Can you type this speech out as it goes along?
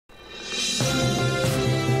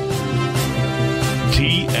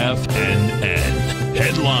TFNN.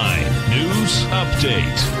 Headline News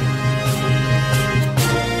Update.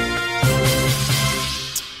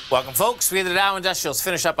 Welcome, folks. We had the Dow Industrials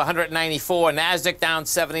finish up 194, NASDAQ down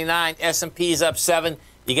 79, S&P's up 7.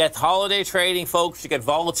 You get holiday trading, folks. You get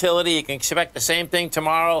volatility. You can expect the same thing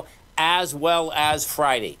tomorrow as well as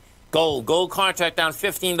Friday. Gold contract down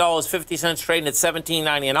 $15.50, trading at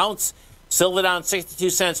 $17.90 an ounce. Silver down 62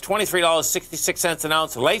 cents, $23.66 an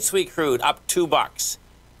ounce. Light sweet crude up $2.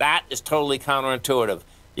 That is totally counterintuitive.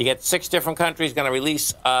 You get 6 different countries going to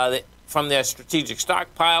release from their strategic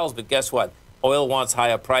stockpiles, but guess what? Oil wants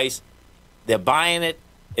higher price. They're buying it.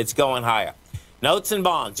 It's going higher. Notes and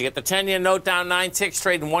bonds. You get the 10-year note down 9 ticks,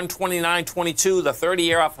 trading 129.22. The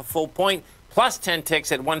 30-year off a full point, plus 10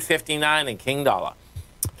 ticks at 159. And King Dollar.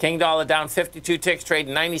 King Dollar down 52 ticks,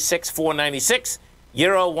 trading 96.496.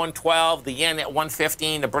 Euro 112, the yen at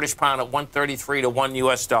 115, the British pound at 133 to 1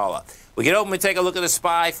 U.S. dollar. We get open and take a look at the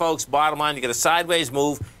SPY, folks. Bottom line, you get a sideways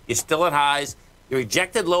move. You're still at highs. You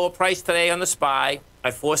rejected lower price today on the SPY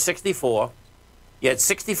at 464. You had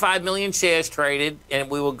 65 million shares traded, and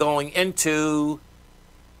we were going into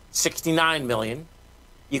 69 million.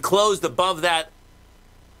 You closed above that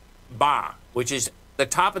bar, which is the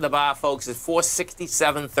top of the bar, folks, is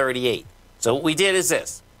 467.38. So what we did is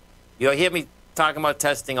this. You'll hear me talking about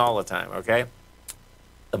testing all the time, okay?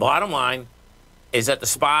 The bottom line is that the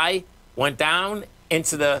SPY went down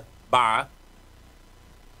into the bar,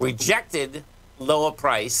 rejected lower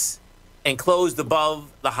price, and closed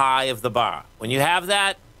above the high of the bar. When you have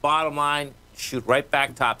that, bottom line, shoot right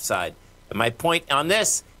back topside. And my point on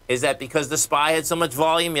this is that because the SPY had so much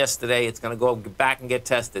volume yesterday, it's going to go back and get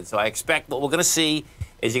tested. So I expect what we're going to see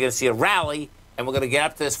is you're going to see a rally, and we're going to get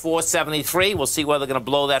up to this 473. We'll see whether they're going to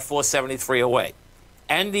blow that 473 away.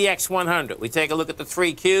 NDX 100. We take a look at the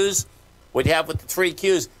 3 Qs. What you have with the 3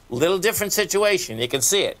 Qs, little different situation. You can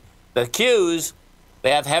see it. The Qs,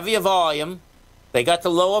 they have heavier volume. They got the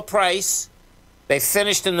lower price. They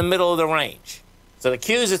finished in the middle of the range. So the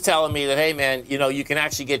Qs are telling me that, hey, man, you know, you can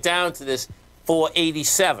actually get down to this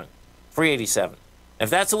 487, 387. If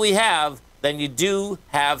that's what we have, then you do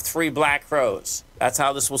have 3 black crows. That's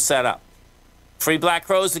how this will set up. 3 black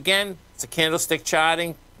crows, again, it's a candlestick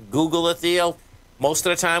charting. Google it, deal. Most of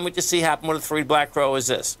the time what you see happen with a 3 black crow is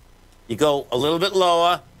this. You go a little bit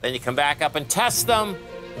lower, then you come back up and test them,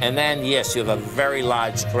 and then, yes, you have a very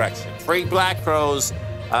large correction. 3 black crows,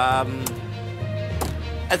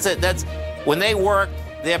 that's it. That's when they work,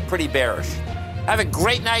 they're pretty bearish. Have a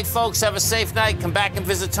great night, folks. Have a safe night. Come back and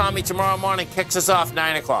visit Tommy tomorrow morning. Kicks us off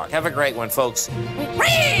 9 o'clock. Have a great one, folks. Look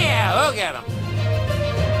at him.